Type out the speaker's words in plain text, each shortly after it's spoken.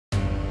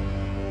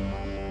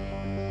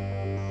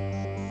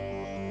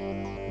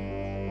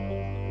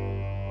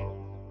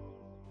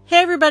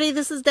Hey everybody,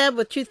 this is Deb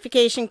with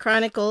Truthification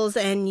Chronicles,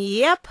 and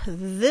yep,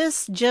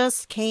 this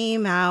just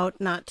came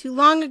out not too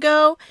long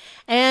ago,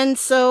 and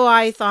so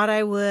I thought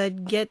I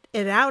would get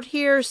it out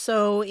here,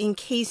 so in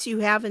case you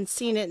haven't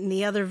seen it in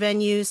the other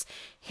venues,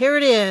 here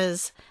it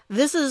is.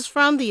 This is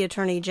from the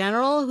Attorney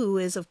General, who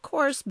is of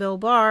course Bill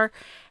Barr,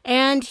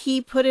 and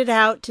he put it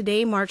out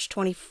today, March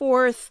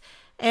 24th,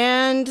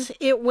 and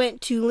it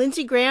went to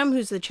Lindsey Graham,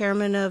 who's the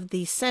chairman of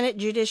the Senate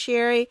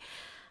Judiciary,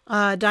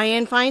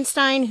 Dianne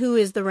Feinstein, who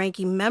is the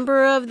ranking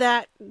member of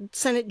that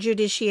Senate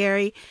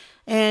Judiciary,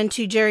 and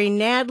to Jerry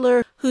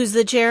Nadler, who's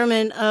the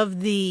chairman of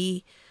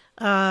the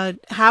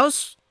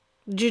House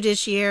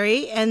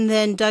Judiciary, and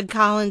then Doug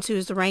Collins, who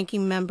is the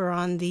ranking member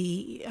on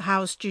the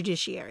House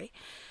Judiciary.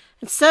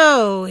 And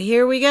so,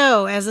 here we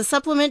go. As a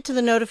supplement to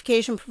the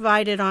notification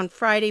provided on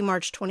Friday,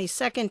 March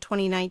 22nd,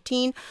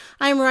 2019,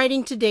 I am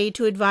writing today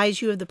to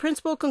advise you of the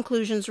principal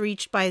conclusions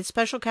reached by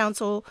Special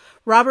Counsel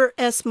Robert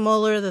S.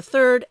 Mueller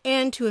III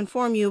and to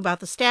inform you about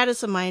the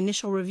status of my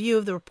initial review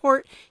of the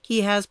report he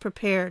has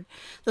prepared.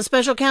 The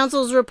Special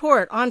Counsel's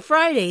report. On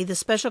Friday, the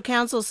Special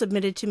Counsel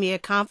submitted to me a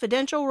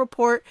confidential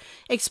report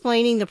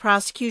explaining the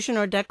prosecution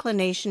or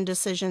declination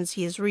decisions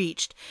he has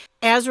reached,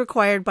 as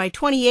required by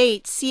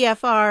 28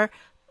 CFR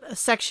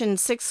Section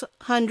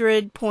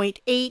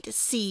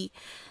 600.8c.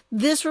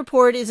 This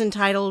report is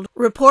entitled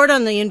Report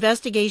on the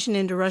Investigation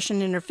into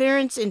Russian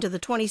Interference into the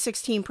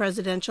 2016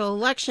 Presidential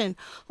Election.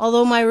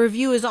 Although my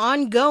review is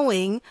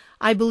ongoing,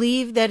 I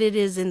believe that it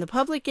is in the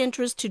public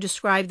interest to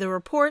describe the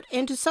report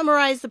and to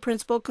summarize the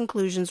principal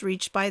conclusions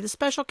reached by the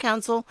Special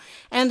Counsel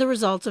and the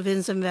results of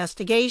his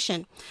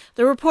investigation.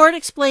 The report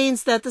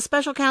explains that the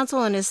Special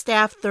Counsel and his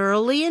staff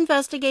thoroughly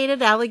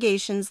investigated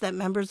allegations that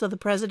members of the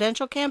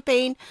presidential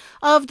campaign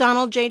of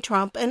Donald J.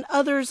 Trump and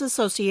others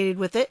associated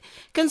with it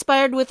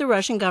conspired with the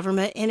Russian government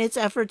in its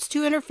efforts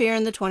to interfere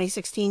in the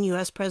 2016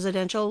 U.S.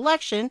 presidential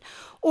election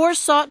or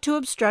sought to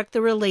obstruct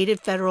the related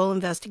federal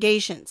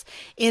investigations.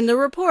 In the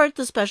report,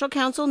 the Special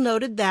Counsel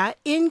noted that,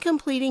 in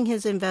completing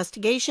his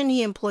investigation,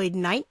 he employed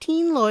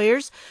 19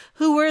 lawyers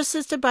who were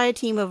assisted by a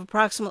team of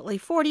approximately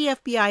 40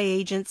 FBI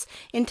agents,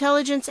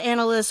 intelligence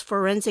analysts,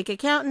 forensic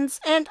accountants,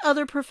 and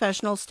other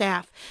professional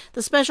staff.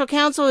 The Special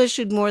Counsel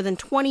issued more than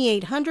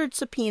 2,800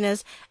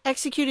 subpoenas,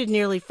 executed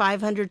nearly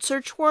 500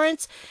 search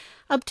warrants,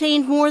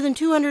 obtained more than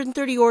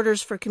 230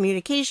 orders for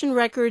communication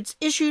records,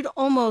 issued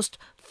almost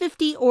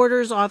 50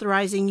 orders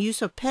authorizing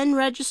use of pen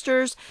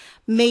registers,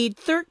 made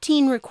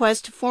 13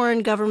 requests to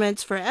foreign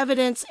governments for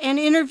evidence, and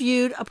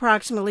interviewed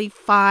approximately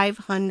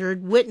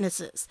 500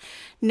 witnesses.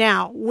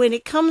 Now, when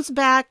it comes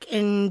back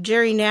and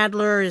Jerry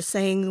Nadler is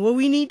saying, well,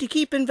 we need to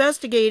keep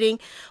investigating,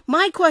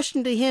 my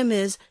question to him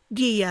is,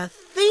 do you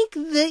think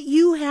that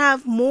you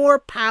have more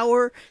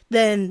power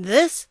than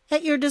this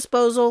at your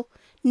disposal?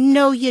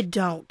 No, you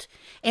don't.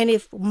 And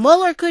if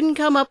Mueller couldn't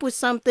come up with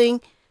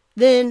something,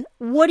 then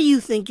what do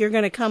you think you're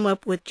going to come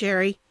up with,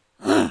 Jerry?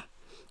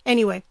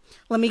 Anyway,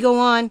 let me go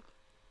on.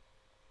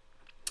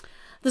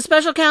 The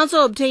Special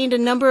Counsel obtained a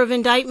number of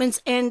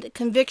indictments and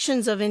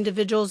convictions of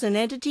individuals and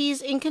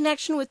entities in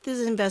connection with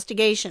this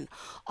investigation,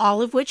 all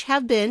of which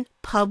have been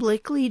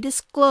publicly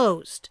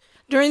disclosed.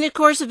 During the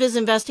course of his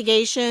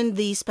investigation,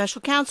 the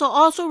Special Counsel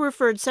also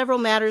referred several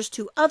matters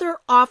to other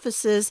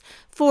offices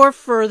for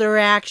further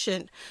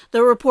action.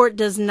 The report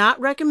does not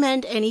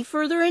recommend any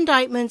further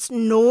indictments,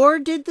 nor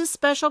did the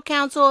Special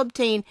Counsel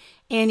obtain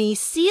any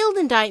sealed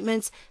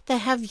indictments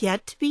that have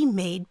yet to be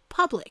made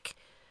public.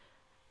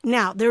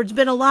 Now, there's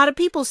been a lot of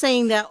people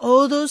saying that,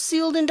 oh, those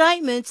sealed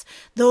indictments,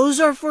 those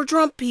are for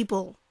Trump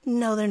people.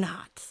 No, they're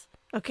not.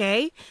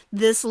 Okay?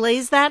 This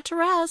lays that to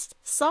rest.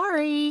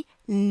 Sorry.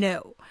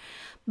 No.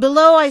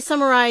 Below, I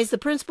summarize the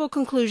principal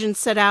conclusions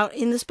set out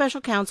in the Special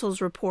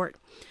Counsel's report.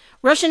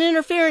 Russian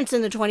interference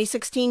in the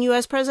 2016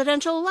 U.S.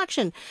 presidential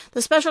election.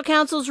 The Special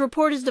Counsel's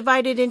report is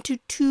divided into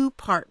two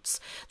parts.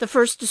 The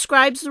first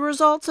describes the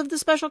results of the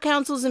Special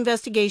Counsel's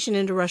investigation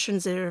into Russian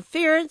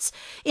interference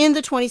in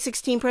the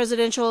 2016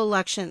 presidential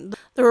election.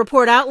 The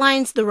report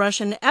outlines the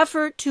Russian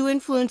effort to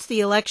influence the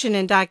election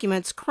and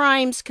documents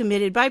crimes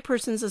committed by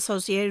persons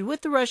associated with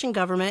the Russian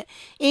government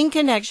in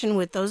connection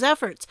with those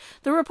efforts.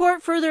 The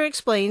report further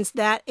explains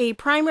that a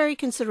primary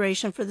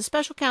consideration for the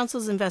Special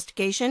Counsel's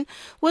investigation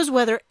was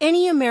whether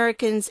any Americans,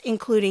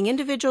 including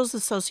individuals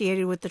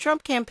associated with the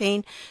Trump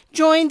campaign,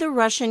 joined the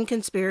Russian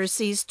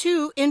conspiracies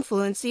to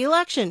influence the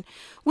election,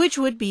 which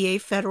would be a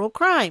federal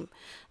crime.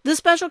 The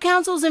Special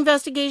Counsel's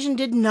investigation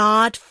did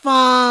not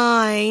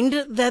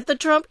find that the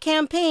Trump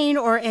campaign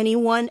or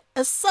anyone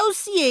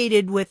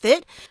associated with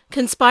it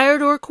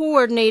conspired or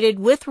coordinated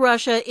with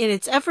Russia in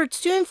its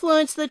efforts to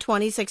influence the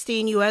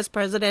 2016 U.S.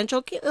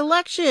 presidential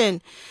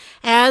election.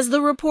 As the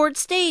report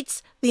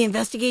states, the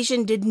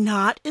investigation did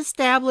not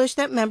establish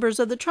that members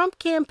of the Trump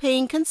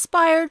campaign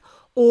conspired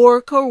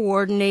or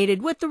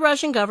coordinated with the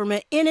Russian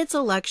government in its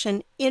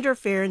election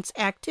interference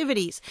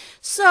activities.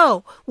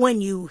 So,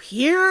 when you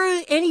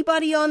hear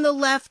anybody on the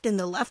left in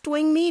the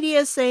left-wing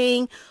media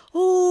saying,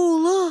 oh,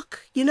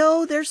 look,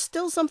 there's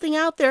still something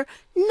out there.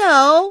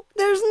 No,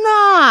 there's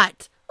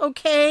not.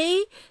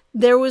 Okay?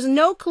 There was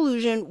no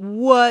collusion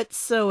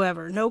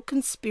whatsoever, no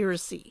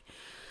conspiracy.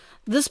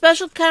 The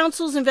special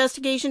counsel's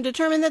investigation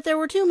determined that there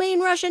were two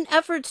main Russian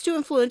efforts to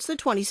influence the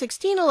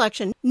 2016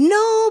 election.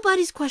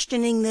 Nobody's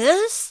questioning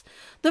this.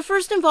 The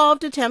first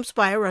involved attempts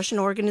by a Russian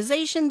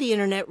organization, the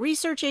Internet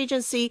Research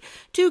Agency,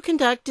 to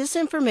conduct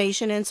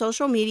disinformation and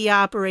social media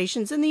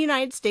operations in the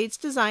United States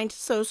designed to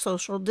sow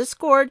social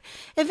discord,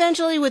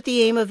 eventually with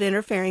the aim of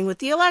interfering with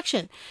the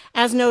election.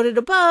 As noted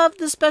above,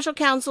 the special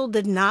counsel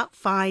did not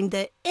find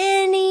that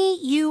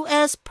any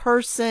U.S.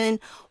 person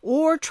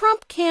or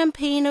Trump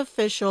campaign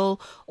official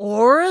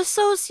or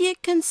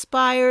associate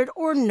conspired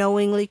or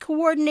knowingly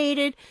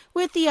coordinated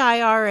with the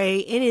IRA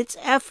in its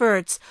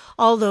efforts,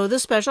 although the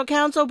special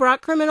counsel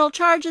brought criminal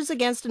charges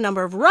against a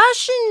number of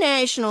Russian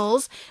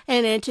nationals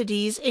and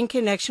entities in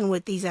connection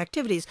with these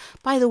activities.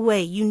 By the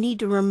way, you need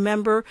to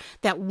remember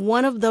that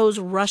one of those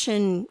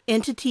Russian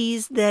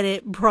entities that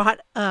it brought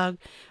an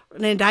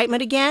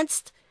indictment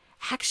against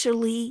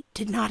actually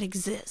did not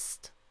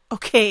exist.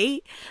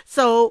 Okay?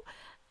 So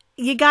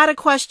you got to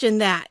question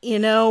that,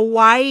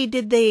 why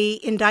did they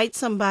indict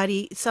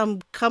somebody, some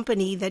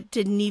company that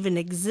didn't even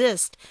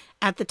exist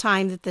at the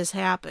time that this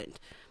happened?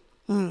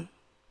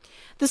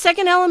 The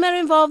second element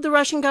involved the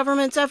Russian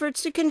government's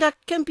efforts to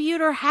conduct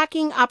computer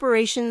hacking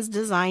operations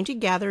designed to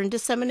gather and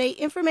disseminate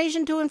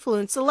information to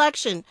influence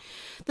election.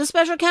 The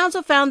special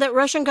counsel found that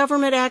Russian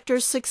government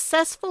actors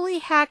successfully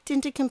hacked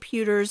into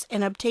computers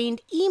and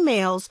obtained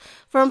emails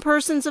from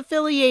persons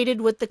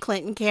affiliated with the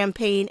Clinton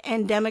campaign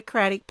and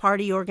Democratic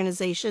Party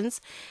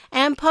organizations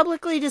and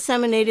publicly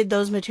disseminated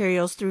those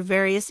materials through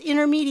various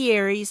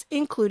intermediaries,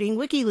 including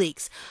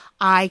WikiLeaks.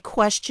 I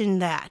question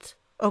that.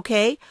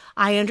 Okay,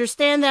 I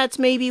understand that's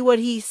maybe what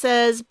he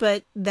says,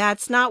 but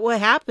that's not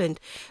what happened,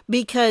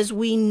 because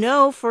we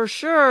know for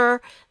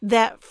sure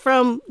that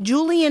from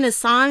Julian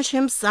Assange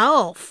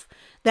himself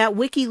that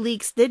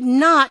WikiLeaks did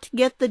not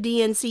get the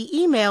DNC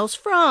emails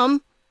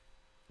from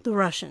the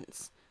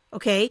Russians.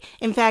 Okay,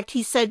 in fact,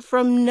 he said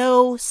from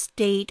no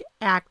state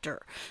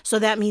actor. So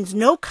that means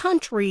no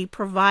country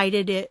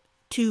provided it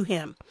to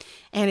him,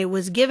 and it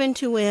was given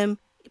to him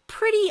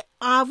pretty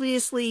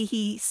obviously.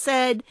 He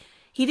said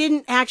he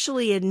didn't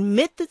actually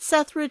admit that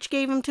Seth Rich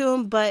gave him to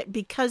him, but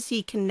because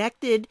he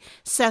connected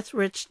Seth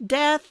Rich's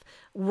death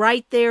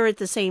right there at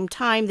the same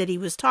time that he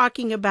was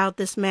talking about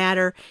this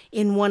matter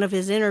in one of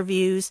his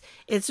interviews,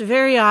 it's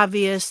very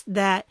obvious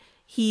that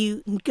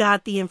he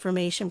got the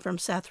information from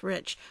Seth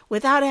Rich.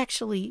 Without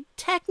actually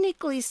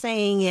technically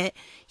saying it,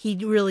 he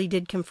really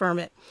did confirm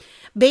it.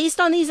 Based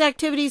on these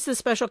activities, the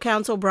special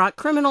counsel brought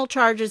criminal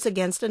charges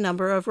against a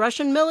number of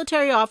Russian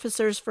military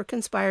officers for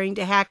conspiring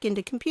to hack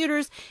into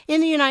computers in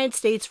the United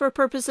States for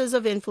purposes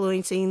of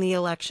influencing the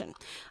election.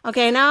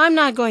 Okay, now I'm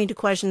not going to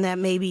question that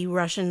maybe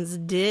Russians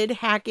did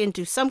hack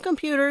into some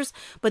computers,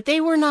 but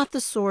they were not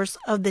the source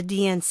of the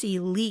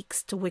DNC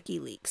leaks to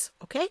WikiLeaks,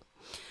 okay?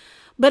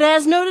 But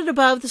as noted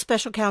above, the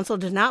special counsel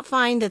did not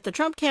find that the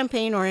Trump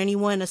campaign or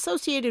anyone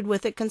associated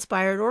with it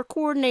conspired or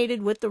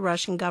coordinated with the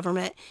Russian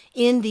government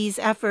in these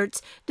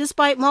efforts,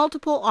 despite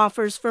multiple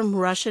offers from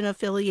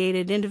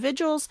Russian-affiliated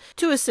individuals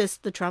to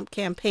assist the Trump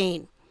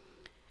campaign.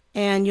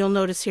 And you'll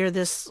notice here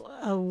this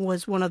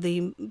was one of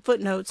the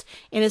footnotes.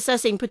 In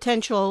assessing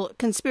potential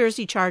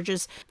conspiracy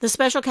charges, the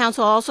special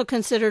counsel also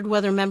considered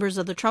whether members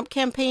of the Trump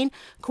campaign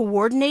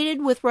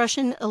coordinated with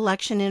Russian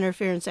election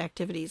interference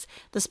activities.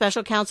 The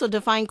special counsel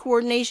defined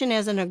coordination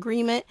as an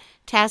agreement,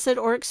 tacit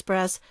or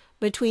express,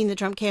 between the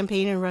Trump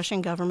campaign and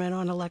Russian government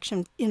on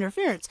election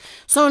interference.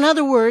 So in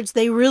other words,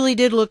 they really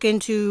did look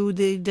into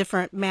the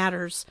different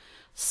matters.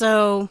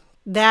 So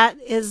that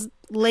is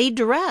laid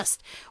to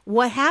rest.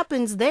 What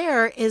happens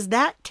there is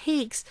that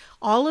takes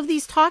all of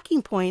these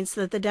talking points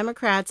that the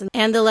Democrats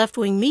and the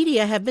left-wing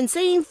media have been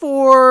saying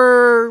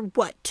for,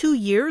 2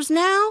 years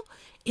now?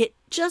 It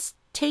just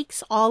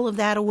takes all of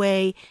that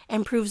away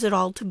and proves it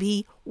all to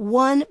be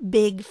one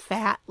big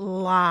fat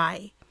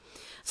lie.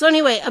 So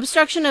anyway,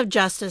 obstruction of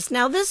justice.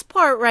 Now this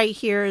part right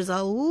here is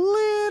a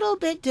little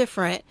bit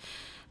different.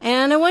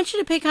 And I want you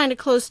to pay kind of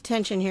close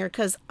attention here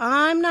because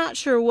I'm not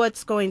sure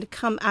what's going to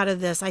come out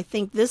of this. I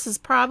think this is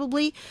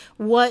probably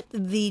what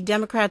the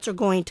Democrats are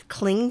going to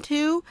cling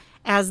to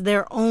as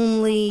their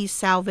only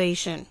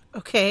salvation,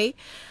 okay?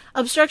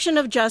 Obstruction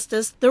of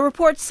justice. The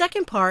report's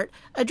second part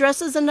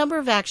addresses a number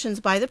of actions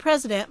by the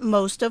president,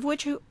 most of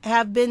which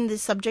have been the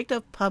subject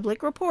of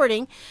public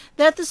reporting,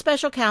 that the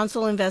special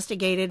counsel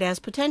investigated as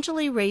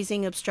potentially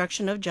raising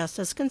obstruction of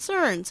justice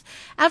concerns.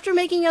 After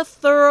making a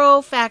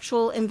thorough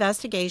factual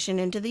investigation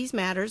into these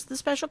matters, the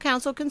special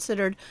counsel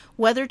considered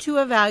whether to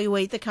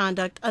evaluate the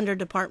conduct under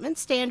department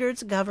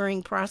standards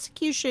governing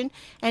prosecution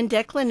and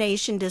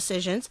declination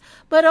decisions,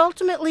 but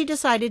ultimately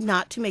decided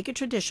not to make a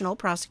traditional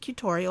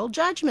prosecutorial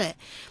judgment.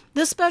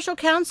 The special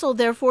counsel,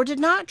 therefore, did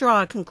not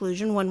draw a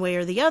conclusion one way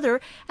or the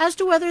other as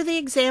to whether the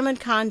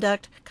examined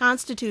conduct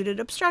constituted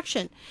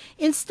obstruction.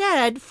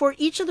 Instead, for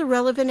each of the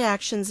relevant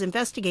actions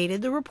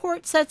investigated, the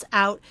report sets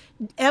out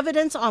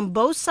evidence on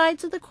both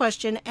sides of the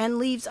question and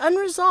leaves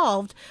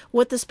unresolved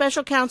what the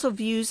special counsel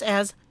views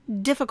as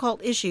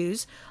difficult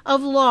issues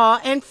of law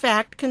and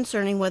fact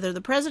concerning whether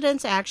the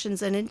president's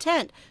actions and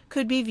intent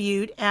could be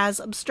viewed as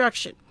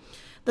obstruction.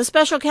 The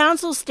special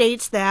counsel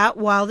states that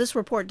while this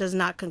report does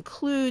not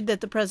conclude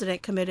that the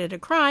president committed a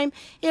crime,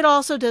 it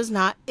also does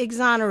not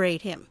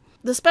exonerate him.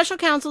 The special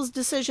counsel's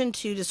decision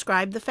to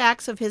describe the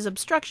facts of his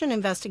obstruction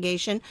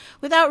investigation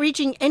without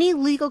reaching any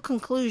legal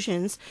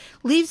conclusions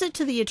leaves it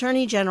to the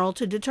Attorney General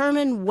to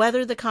determine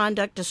whether the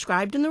conduct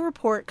described in the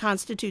report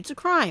constitutes a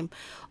crime.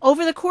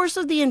 Over the course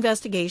of the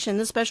investigation,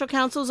 the special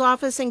counsel's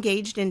office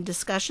engaged in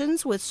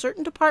discussions with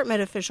certain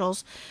department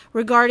officials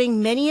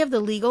regarding many of the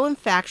legal and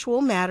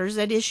factual matters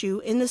at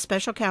issue in the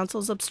special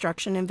counsel's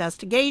obstruction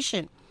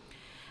investigation.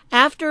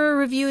 After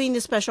reviewing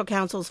the special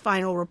counsel's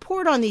final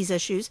report on these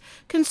issues,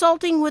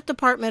 consulting with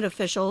department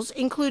officials,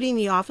 including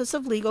the Office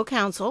of Legal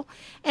Counsel,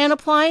 and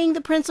applying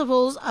the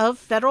principles of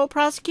federal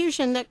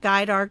prosecution that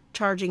guide our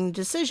charging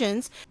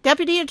decisions,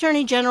 Deputy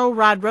Attorney General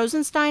Rod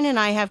Rosenstein and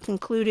I have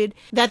concluded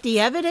that the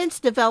evidence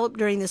developed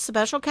during the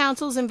special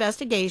counsel's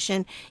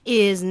investigation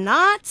is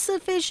not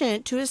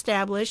sufficient to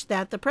establish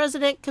that the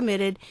president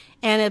committed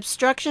an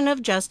obstruction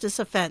of justice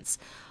offense.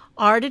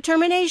 Our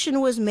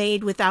determination was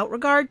made without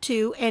regard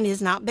to and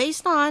is not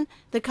based on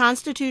the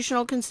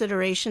constitutional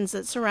considerations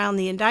that surround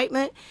the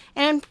indictment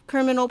and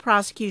criminal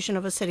prosecution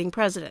of a sitting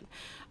president.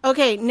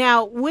 Okay,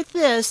 now with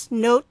this,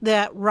 note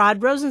that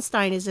Rod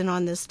Rosenstein is in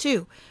on this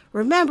too.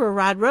 Remember,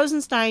 Rod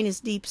Rosenstein is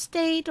deep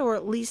state, or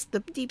at least the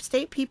deep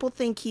state people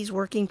think he's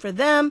working for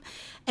them.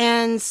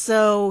 And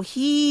so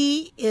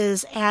he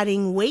is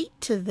adding weight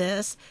to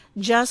this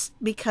just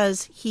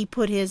because he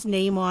put his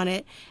name on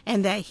it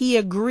and that he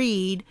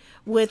agreed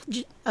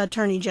with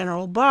Attorney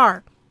General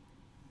Barr.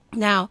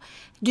 Now,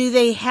 do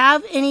they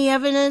have any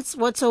evidence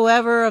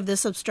whatsoever of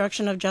this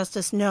obstruction of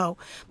justice? No.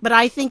 But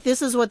I think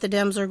this is what the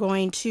Dems are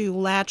going to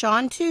latch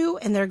on to,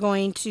 and they're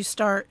going to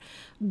start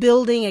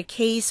building a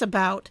case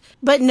about.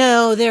 But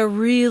no, there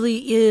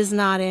really is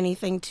not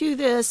anything to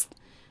this.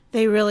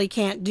 They really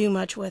can't do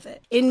much with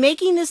it. In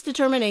making this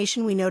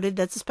determination, we noted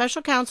that the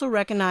special counsel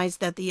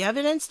recognized that the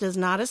evidence does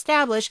not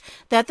establish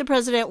that the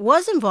president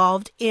was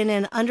involved in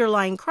an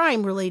underlying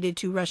crime related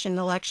to Russian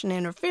election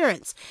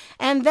interference,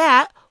 and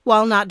that,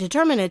 while not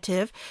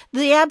determinative,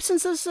 the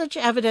absence of such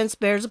evidence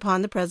bears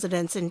upon the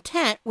president's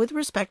intent with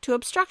respect to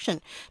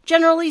obstruction.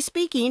 Generally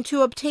speaking,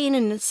 to obtain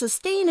and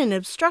sustain an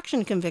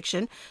obstruction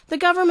conviction, the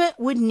government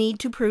would need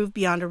to prove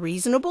beyond a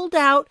reasonable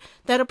doubt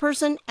that a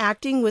person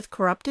acting with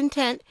corrupt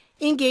intent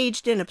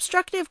engaged in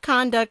obstructive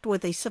conduct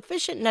with a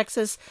sufficient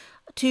nexus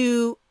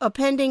to a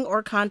pending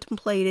or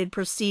contemplated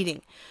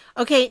proceeding.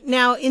 Okay,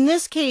 now in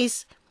this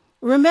case,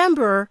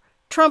 remember,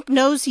 Trump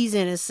knows he's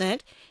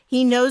innocent.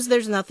 He knows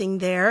there's nothing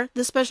there.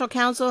 The special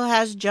counsel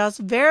has just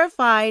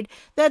verified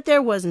that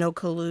there was no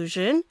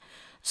collusion.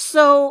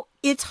 So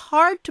it's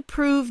hard to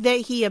prove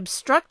that he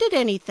obstructed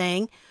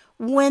anything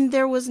when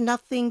there was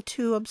nothing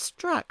to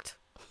obstruct,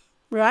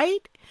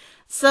 right?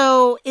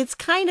 So it's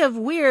kind of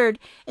weird,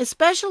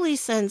 especially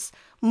since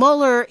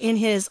Mueller, in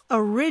his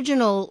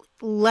original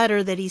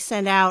letter that he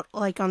sent out,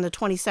 like on the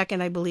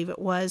 22nd, I believe it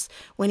was,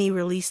 when he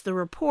released the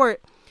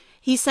report,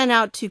 he sent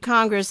out to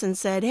Congress and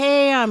said,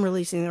 hey, I'm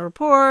releasing the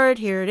report,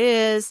 here it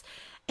is.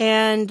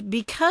 And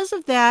because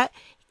of that,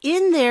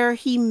 in there,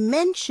 he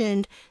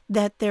mentioned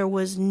that there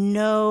was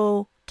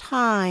no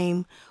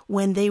time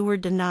when they were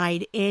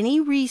denied any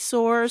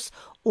resource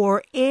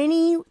or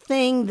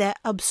anything that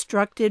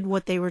obstructed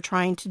what they were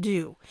trying to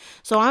do.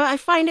 So I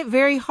find it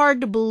very hard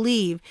to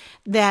believe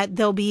that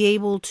they'll be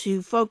able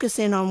to focus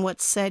in on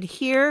what's said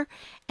here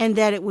and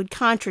that it would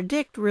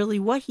contradict really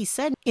what he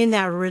said in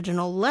that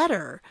original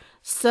letter.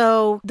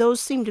 So those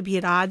seem to be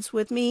at odds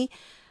with me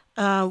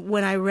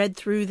when I read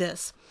through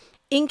this.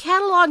 In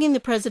cataloging the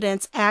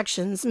president's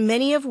actions,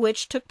 many of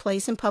which took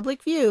place in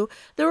public view,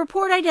 the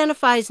report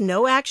identifies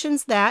no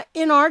actions that,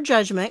 in our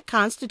judgment,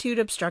 constitute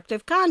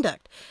obstructive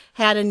conduct,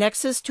 had a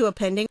nexus to a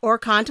pending or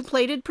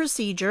contemplated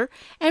procedure,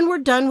 and were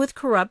done with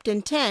corrupt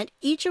intent,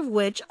 each of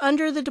which,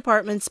 under the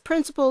department's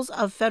principles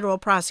of federal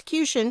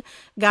prosecution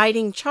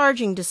guiding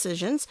charging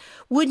decisions,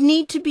 would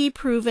need to be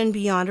proven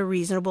beyond a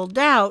reasonable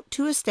doubt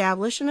to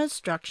establish an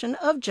obstruction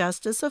of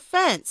justice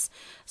offense.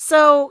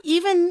 So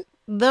even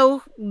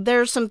though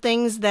there's some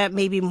things that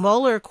maybe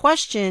Mueller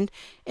questioned,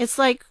 it's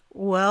like,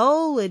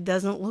 well, it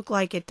doesn't look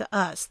like it to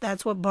us.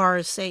 That's what Barr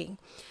is saying.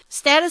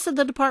 Status of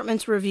the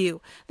department's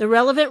review. The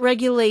relevant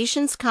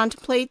regulations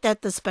contemplate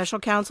that the special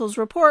counsel's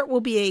report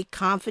will be a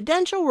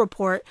confidential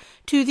report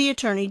to the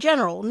Attorney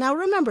General. Now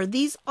remember,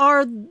 these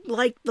are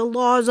like the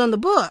laws on the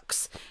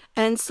books.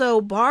 And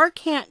so Barr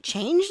can't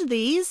change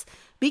these,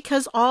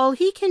 because all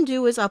he can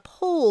do is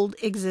uphold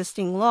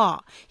existing law.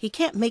 He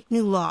can't make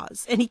new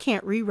laws, and he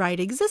can't rewrite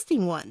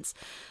existing ones.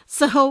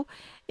 So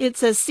it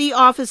says, see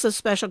Office of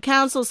Special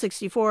Counsel,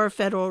 64,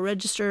 Federal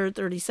Register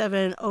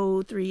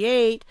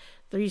 37038,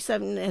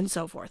 37, and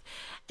so forth.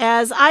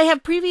 As I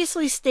have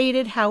previously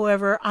stated,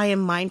 however, I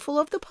am mindful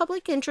of the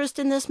public interest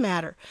in this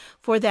matter.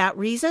 For that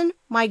reason,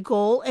 my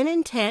goal and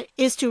intent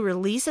is to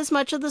release as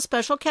much of the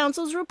special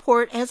counsel's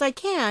report as I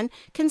can,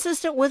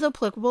 consistent with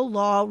applicable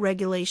law,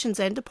 regulations,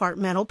 and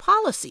departmental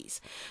policies.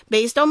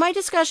 Based on my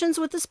discussions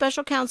with the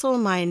special counsel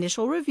and my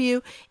initial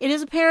review, it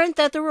is apparent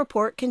that the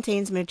report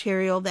contains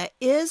material that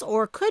is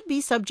or could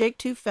be subject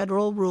to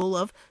Federal Rule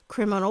of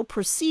Criminal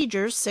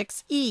Procedure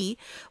 6E,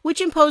 which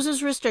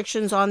imposes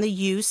restrictions on the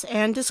use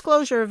and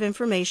disclosure of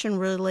information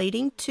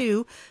relating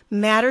to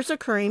matters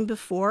occurring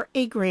before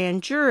a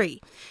grand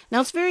jury.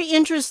 Now, it's very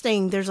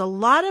interesting. There's a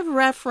lot of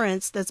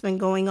reference that's been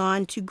going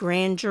on to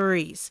grand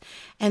juries,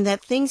 and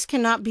that things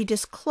cannot be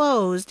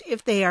disclosed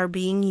if they are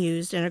being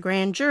used in a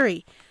grand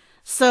jury.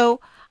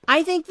 So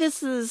I think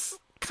this is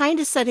kind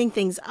of setting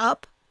things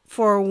up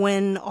for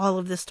when all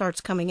of this starts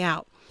coming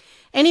out.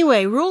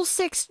 Anyway, Rule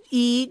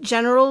 6E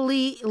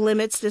generally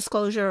limits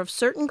disclosure of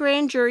certain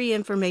grand jury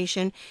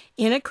information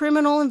in a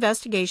criminal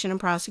investigation and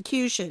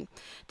prosecution.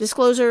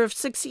 Disclosure of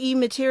 6E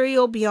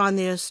material beyond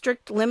the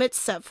strict limits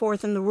set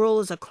forth in the rule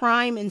is a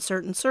crime in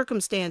certain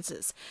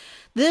circumstances.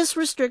 This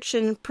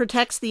restriction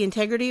protects the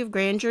integrity of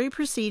grand jury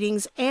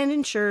proceedings and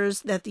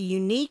ensures that the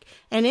unique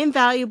and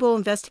invaluable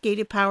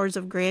investigative powers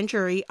of grand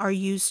jury are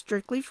used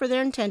strictly for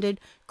their intended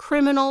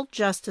criminal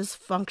justice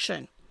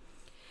function.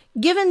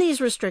 Given these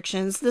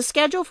restrictions, the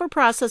schedule for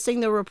processing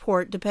the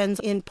report depends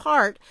in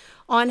part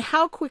on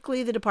how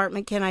quickly the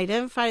department can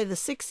identify the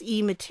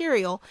 6E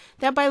material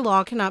that by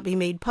law cannot be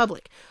made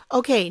public.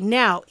 Okay,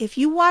 now, if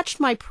you watched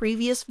my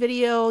previous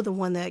video, the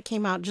one that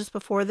came out just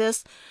before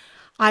this,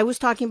 I was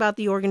talking about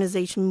the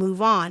organization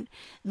Move On.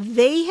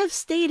 They have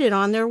stated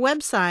on their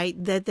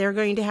website that they're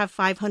going to have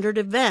 500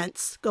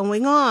 events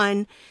going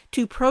on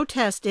to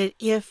protest it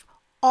if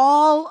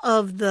all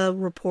of the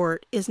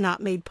report is not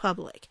made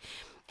public.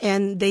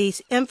 And they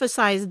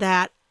emphasize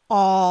that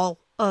all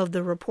of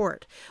the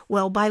report.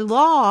 Well, by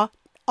law,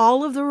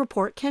 all of the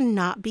report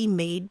cannot be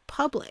made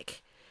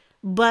public.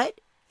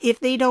 But if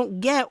they don't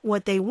get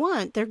what they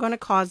want, they're going to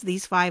cause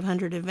these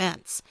 500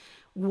 events.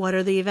 What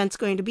are the events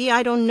going to be?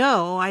 I don't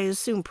know. I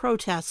assume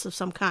protests of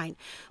some kind.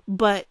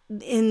 But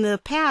in the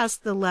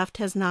past, the left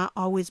has not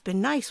always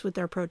been nice with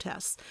their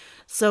protests.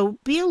 So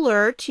be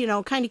alert,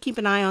 kind of keep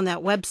an eye on that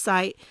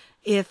website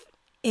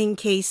in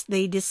case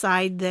they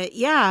decide that,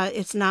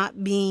 it's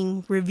not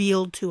being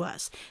revealed to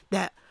us,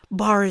 that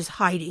Barr is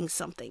hiding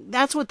something.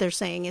 That's what they're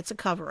saying. It's a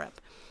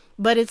cover-up.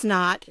 But it's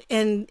not,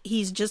 and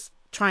he's just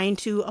trying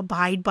to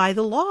abide by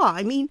the law.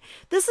 I mean,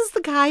 this is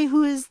the guy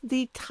who is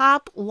the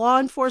top law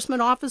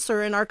enforcement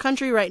officer in our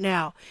country right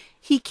now.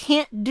 He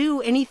can't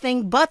do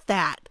anything but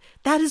that.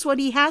 That is what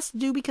he has to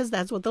do because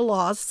that's what the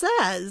law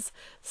says.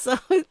 So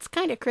it's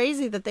kind of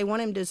crazy that they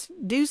want him to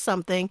do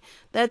something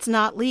that's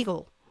not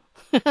legal.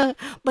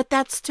 But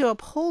that's to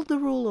uphold the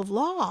rule of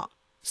law,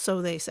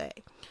 so they say.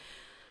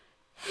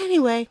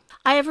 Anyway,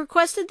 I have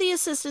requested the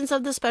assistance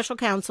of the special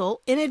counsel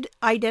in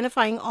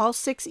identifying all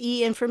 6E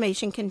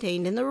information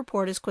contained in the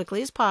report as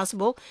quickly as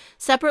possible.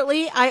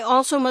 Separately, I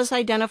also must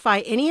identify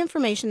any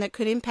information that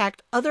could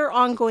impact other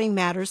ongoing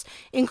matters,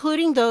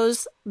 including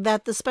those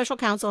that the special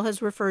counsel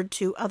has referred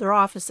to other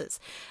offices.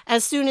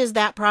 As soon as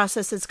that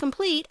process is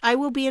complete, I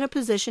will be in a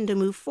position to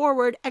move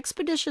forward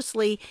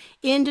expeditiously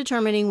in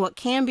determining what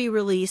can be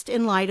released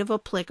in light of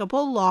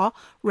applicable law,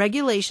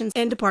 regulations,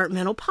 and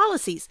departmental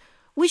policies.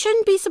 We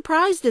shouldn't be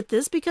surprised at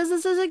this because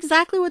this is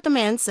exactly what the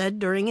man said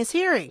during his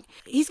hearing.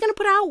 He's going to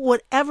put out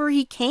whatever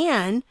he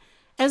can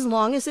as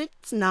long as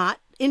it's not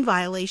in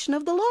violation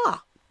of the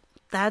law.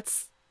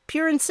 That's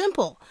pure and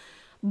simple.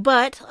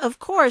 But, of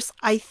course,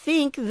 I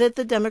think that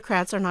the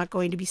Democrats are not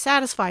going to be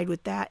satisfied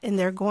with that, and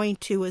they're going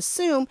to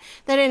assume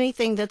that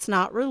anything that's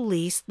not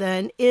released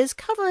then is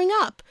covering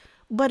up.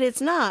 But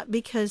it's not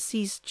because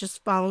he's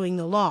just following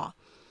the law.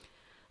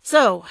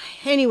 So,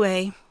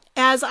 anyway,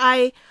 as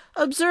I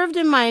observed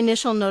in my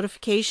initial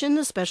notification,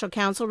 the special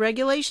counsel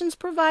regulations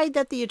provide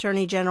that the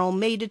Attorney General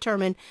may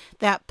determine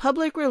that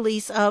public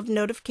release of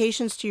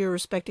notifications to your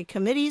respective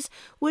committees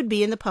would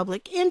be in the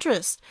public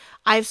interest.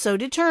 I've so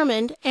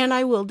determined, and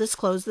I will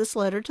disclose this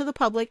letter to the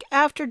public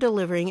after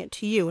delivering it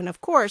to you. And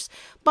of course,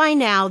 by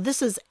now,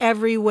 this is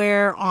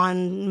everywhere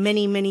on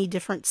many, many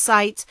different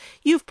sites.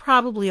 You've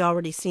probably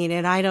already seen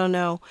it. I don't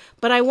know.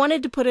 But I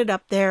wanted to put it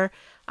up there.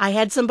 I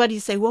had somebody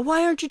say, well,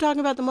 why aren't you talking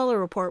about the Mueller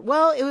report?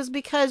 Well, it was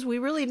because we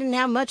really didn't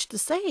have much to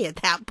say at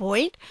that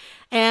point.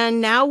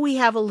 And now we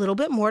have a little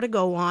bit more to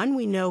go on.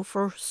 We know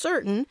for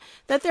certain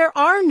that there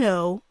are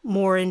no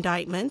more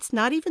indictments,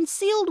 not even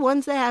sealed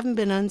ones that haven't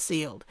been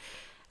unsealed.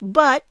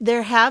 But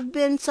there have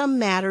been some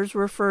matters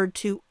referred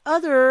to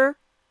other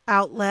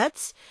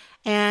outlets,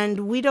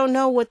 and we don't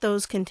know what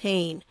those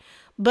contain.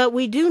 But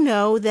we do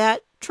know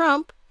that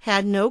Trump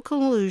had no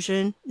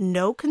collusion,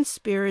 no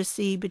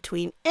conspiracy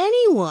between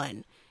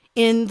anyone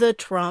in the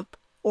Trump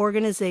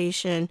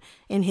organization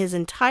in his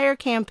entire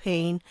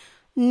campaign.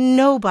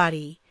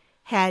 Nobody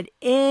had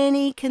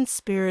any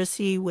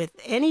conspiracy with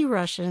any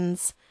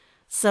Russians,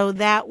 so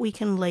that we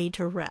can lay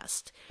to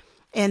rest.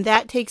 And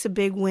that takes a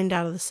big wind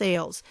out of the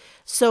sails.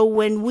 So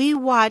when we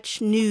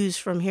watch news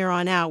from here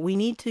on out, we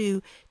need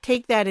to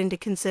take that into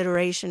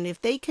consideration.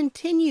 If they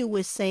continue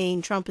with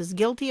saying Trump is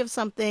guilty of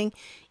something,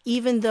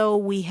 even though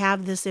we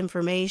have this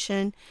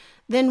information,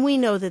 then we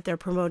know that they're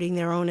promoting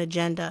their own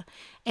agenda.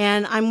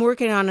 And I'm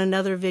working on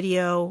another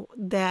video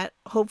that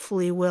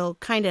hopefully will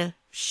kind of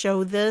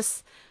show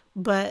this,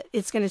 but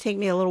it's going to take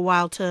me a little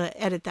while to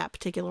edit that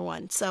particular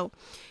one. So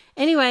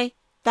anyway,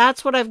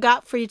 that's what I've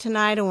got for you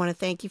tonight. I want to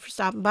thank you for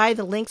stopping by.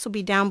 The links will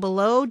be down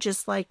below,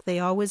 just like they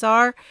always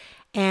are.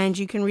 And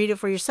you can read it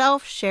for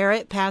yourself, share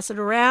it, pass it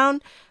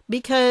around,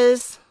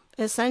 because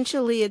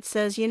essentially it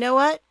says, you know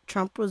what?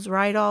 Trump was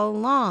right all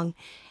along.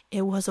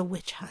 It was a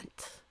witch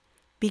hunt.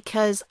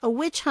 Because a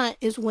witch hunt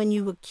is when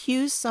you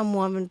accuse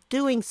someone of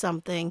doing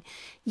something,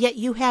 yet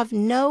you have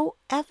no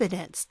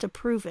evidence to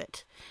prove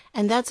it.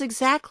 And that's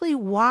exactly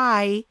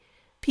why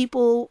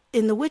people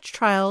in the witch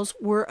trials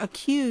were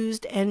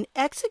accused and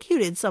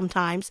executed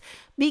sometimes,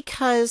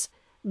 because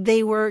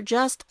they were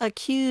just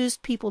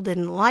accused. People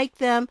didn't like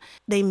them.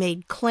 They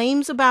made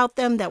claims about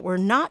them that were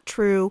not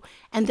true,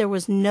 and there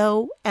was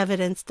no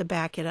evidence to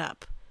back it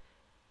up.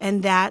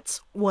 And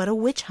that's what a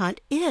witch hunt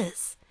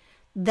is.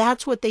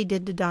 That's what they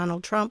did to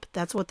Donald Trump.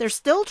 That's what they're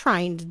still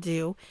trying to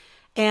do.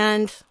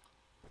 And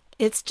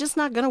it's just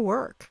not going to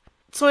work.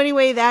 So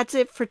anyway, that's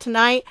it for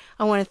tonight.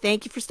 I want to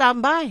thank you for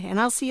stopping by, and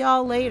I'll see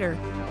y'all later.